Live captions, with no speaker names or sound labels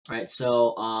Alright,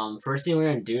 so first thing we're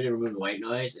gonna do to remove the white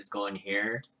noise is go in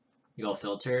here, you go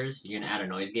filters, you're gonna add a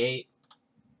noise gate.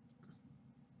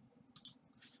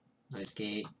 Noise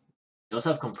gate. You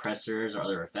also have compressors or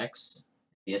other effects,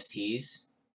 VSTs.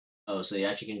 Oh, so you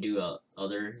actually can do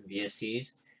other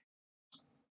VSTs.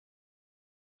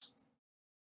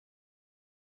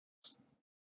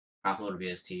 Upload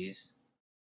VSTs.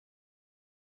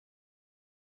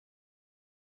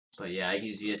 But yeah, I can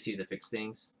use VSTs to fix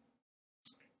things.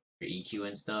 Your EQ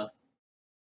and stuff.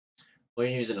 We're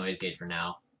gonna use a noise gate for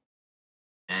now.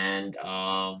 And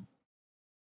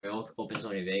we'll open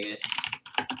Sony Vegas.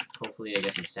 Hopefully I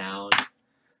get some sound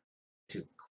to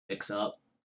fix up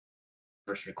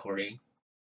first recording.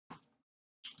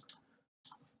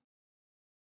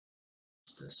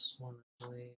 This one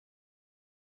really.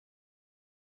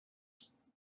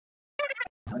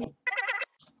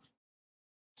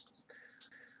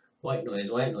 White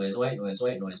noise, white noise, white noise,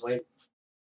 white noise, white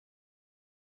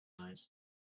noise.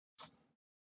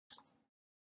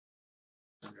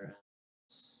 Under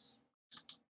S.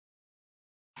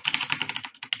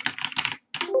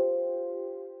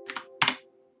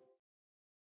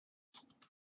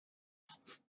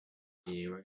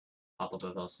 You pop up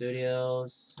FL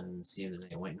Studios and see if there's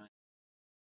any white noise.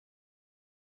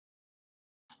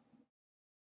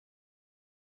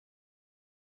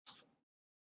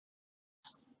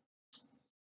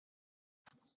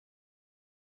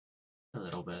 A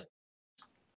little bit.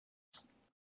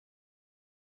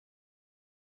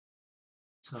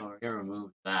 So we're gonna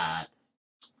remove that.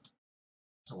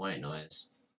 The white noise.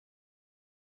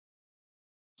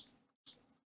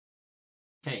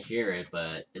 Can't hear it,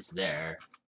 but it's there.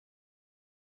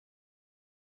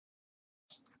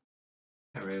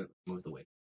 I remove the white.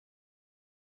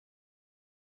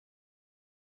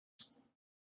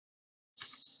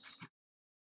 It's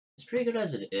pretty good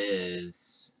as it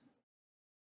is.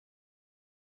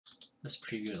 Let's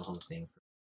preview the whole thing.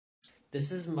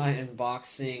 This is my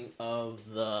unboxing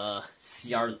of the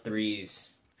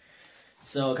CR3s.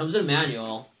 So it comes in a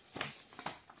manual.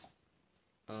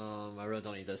 I really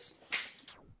don't need this.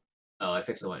 Oh, I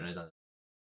fixed the white noise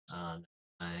on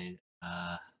mine.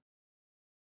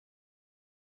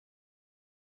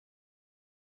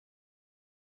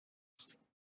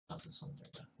 How's this one?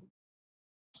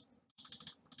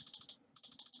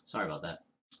 Sorry about that.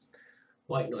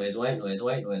 White noise, white noise,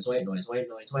 white noise, white noise, white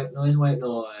noise, white noise, white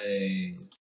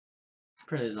noise.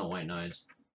 Pretty there's no white noise.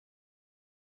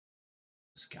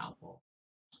 Scalpel.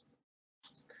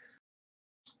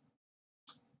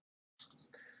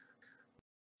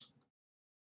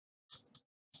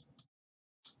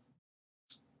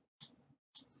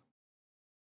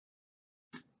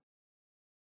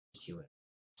 Cue it.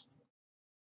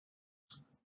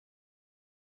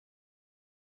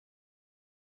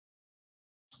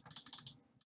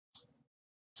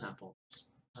 Sample.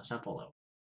 Sample level.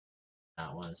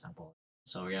 That one sample.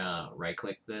 So we're gonna right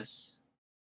click this.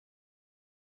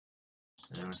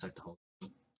 And then we're gonna select the whole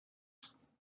thing.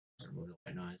 Remove the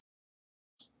white noise.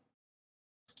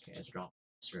 Okay, it's dropped.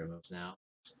 It's removed now.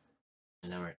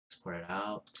 And then we're gonna export it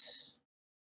out. This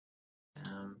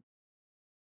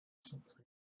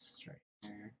is right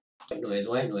here. White noise,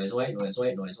 white noise, white noise,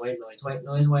 white noise, white noise, white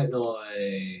noise, white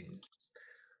noise.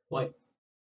 White.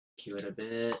 Cue it a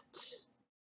bit.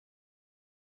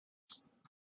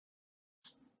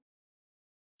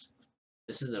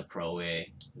 This is a pro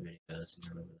way videos.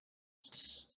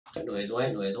 White noise,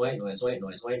 white noise, white noise, white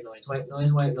noise, white noise, white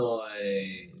noise, white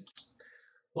noise.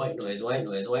 White noise, white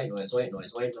noise, white noise, white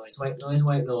noise, white noise, white noise,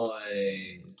 white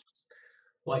noise.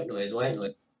 White noise, white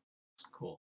noise.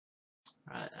 Cool.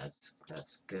 Alright,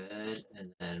 that's good.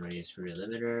 And then we're gonna use for your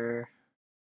limiter.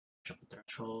 Jump the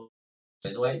threshold.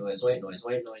 White noise, white noise,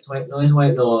 white noise, white noise,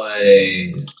 white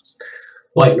noise.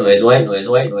 White noise, white noise,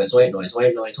 white noise, white noise,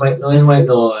 white noise, white noise, white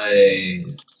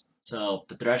noise. So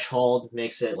the threshold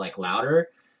makes it like louder.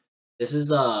 This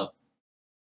is a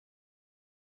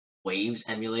Waves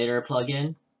emulator plugin.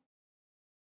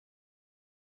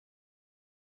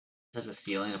 It has a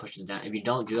ceiling that pushes down. If you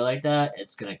don't do it like that,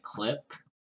 it's gonna clip.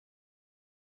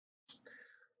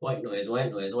 White noise,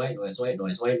 white noise, white noise, white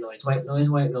noise, white noise, white noise,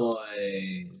 white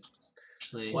noise.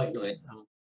 Actually, white noise.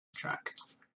 Track.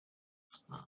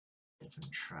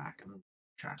 Different track. I'm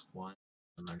track 1.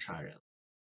 I'm gonna try it.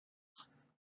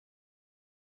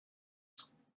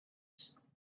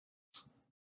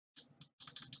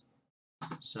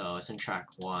 So it's in track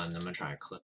 1. I'm gonna try to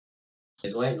clip.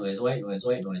 White noise, white noise,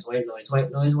 white noise, white noise, white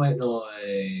noise, white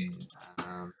noise.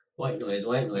 White noise,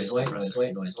 white noise, white noise,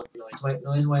 white noise, white noise, white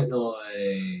noise, white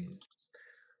noise.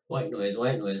 White noise,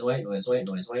 white noise, white noise, white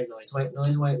noise, white noise, white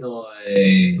noise, white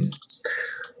noise.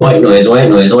 White noise, white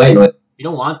noise, white noise. You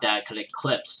don't want that because it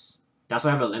clips. That's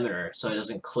why I have a limiter, so it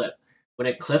doesn't clip. When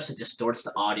it clips, it distorts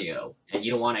the audio, and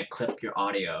you don't want to clip your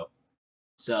audio.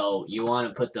 So you want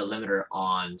to put the limiter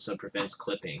on so it prevents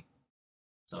clipping.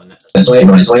 So white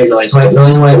noise, white noise, white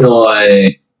noise, white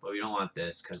noise. But we don't want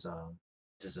this because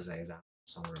this is an example.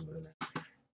 So I'm gonna remove that.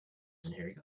 And here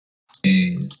we go.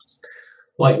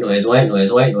 White noise, white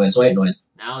noise, white noise, white noise.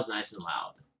 Now it's nice and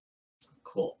loud.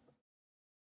 Cool.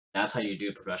 That's how you do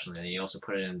it professionally. And you also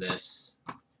put it in this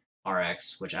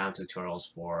RX, which I have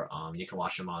tutorials for. You can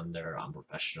watch them on their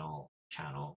professional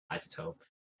channel, Izotope,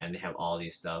 and they have all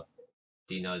these stuff.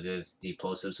 Denoises,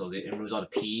 deplosive, so it removes all the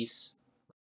P's.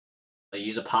 They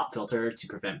use a pop filter to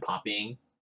prevent popping.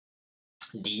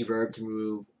 Deverb to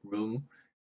remove room.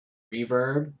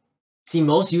 Reverb. See,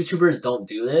 most YouTubers don't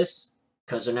do this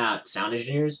because they're not sound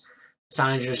engineers.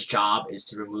 Sound engineer's job is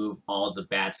to remove all the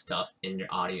bad stuff in your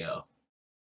audio.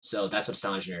 So that's what a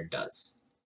sound engineer does.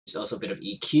 There's also a bit of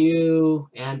EQ,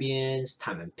 ambience,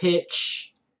 time and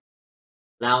pitch,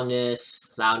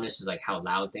 loudness. Loudness is like how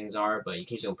loud things are, but you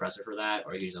can use a compressor for that,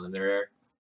 or you can use a limiter.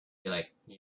 You like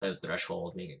the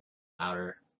threshold, make it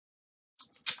louder.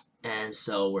 And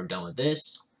so we're done with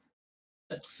this.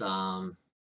 Let's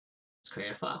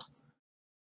create a file.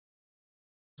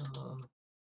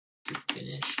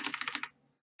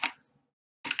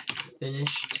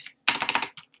 Finished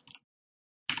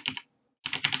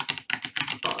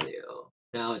audio.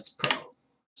 Now it's pro.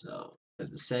 So put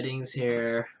the settings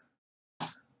here.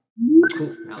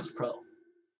 Cool. Now it's pro.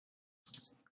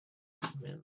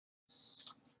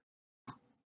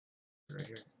 Right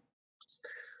here.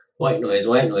 White noise,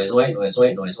 white noise, white noise,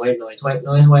 white noise, white noise, white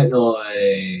noise, white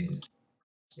noise.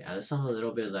 Yeah, this sounds a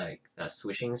little bit like that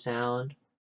swishing sound,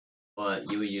 but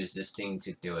you would use this thing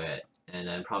to do it. And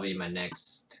then probably my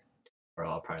next, or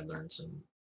I'll probably learn some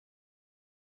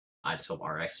Izotope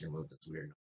Rx to remove this weird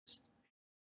noise.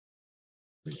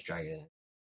 We just drag it in.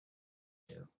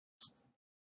 Yeah.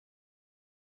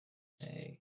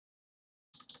 Okay.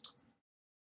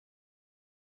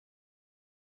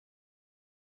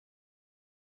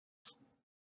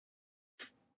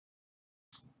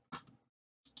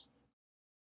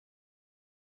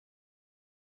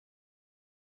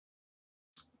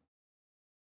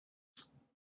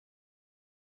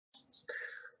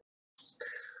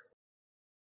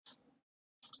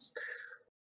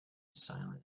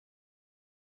 Silent.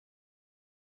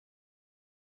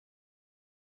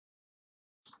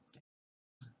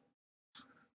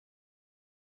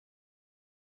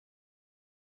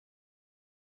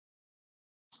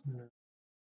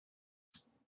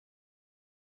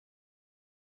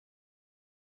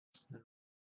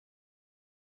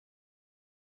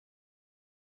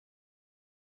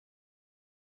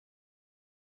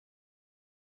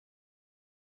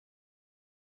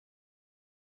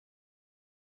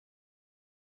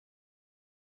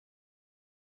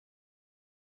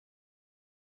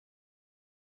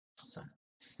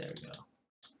 Silence. There we go.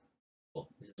 Cool.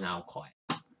 This is now quiet.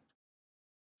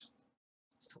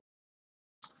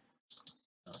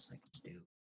 What else I can do?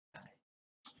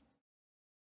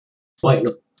 White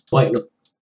no, white no,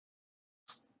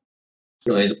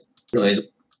 noise,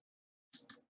 noise,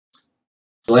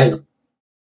 white no,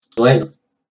 white no,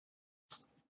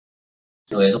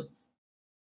 noise,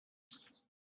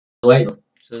 white no.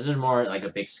 So this is more like a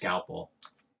big scalpel.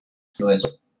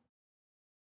 Noise,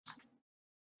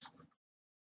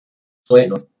 white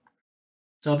no.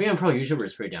 So being a pro YouTuber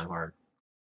is pretty damn hard.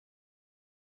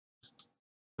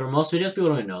 For most videos, people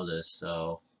don't even know this,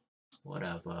 so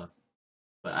whatever.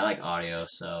 But I like audio,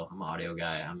 so I'm an audio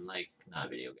guy. I'm like not a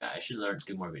video guy. I should learn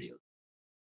do more videos.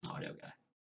 I'm an audio guy.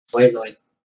 White noise,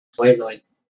 white noise,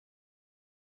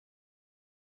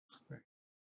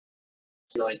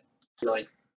 noise, noise.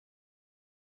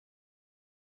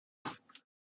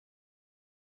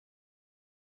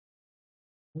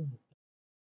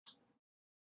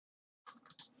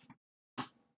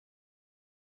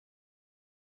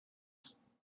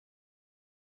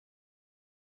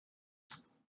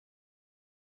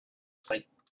 White,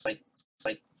 white,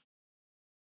 white.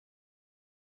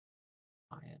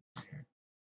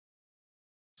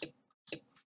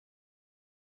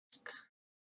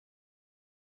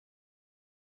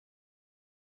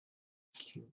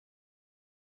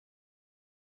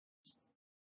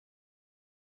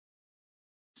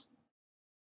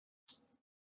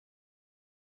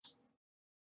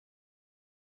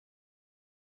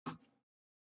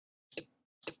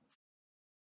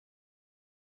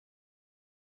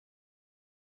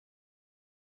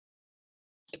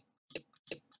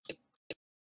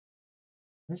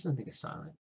 I just don't think it's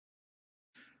silent.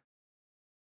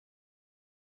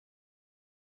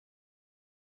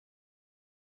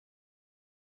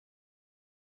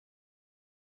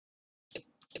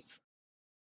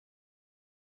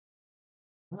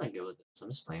 I'm not good with this. I'm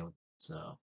just playing with it,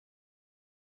 so.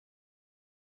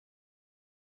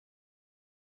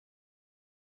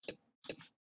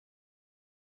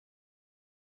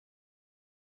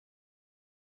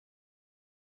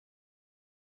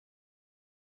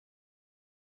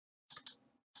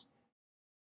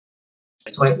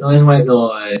 It's white noise, white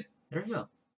noise. There we go.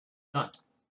 Done.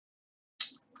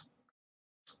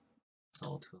 It's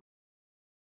all too.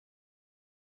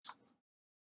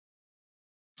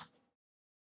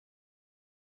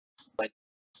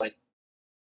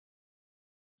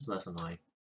 It's less annoying.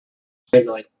 White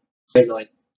noise, white noise,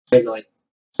 white noise,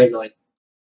 white noise.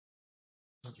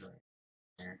 That's right.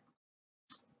 There.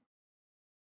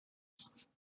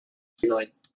 White noise,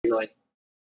 noise.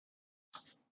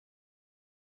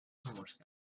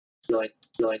 Noise,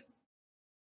 noise.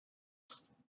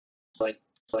 White,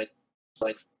 white,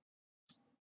 white.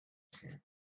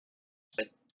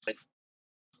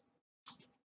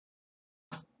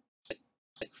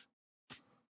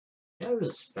 Yeah,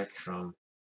 the spectrum.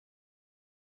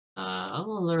 I'm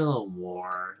gonna learn a little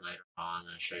more later on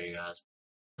and show you guys.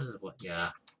 This is what, yeah,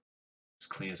 as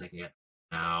clean as I can get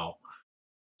now.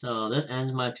 So this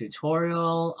ends my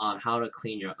tutorial on how to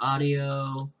clean your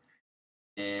audio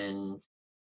in,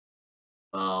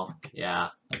 well, yeah,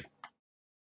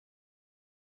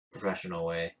 professional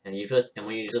way. And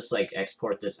when you just like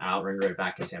export this out, render it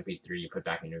back into MP3, you put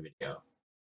back in your video.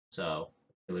 So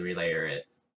you'll relayer it,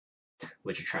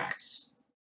 which attracts.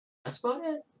 That's about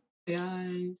it,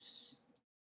 guys.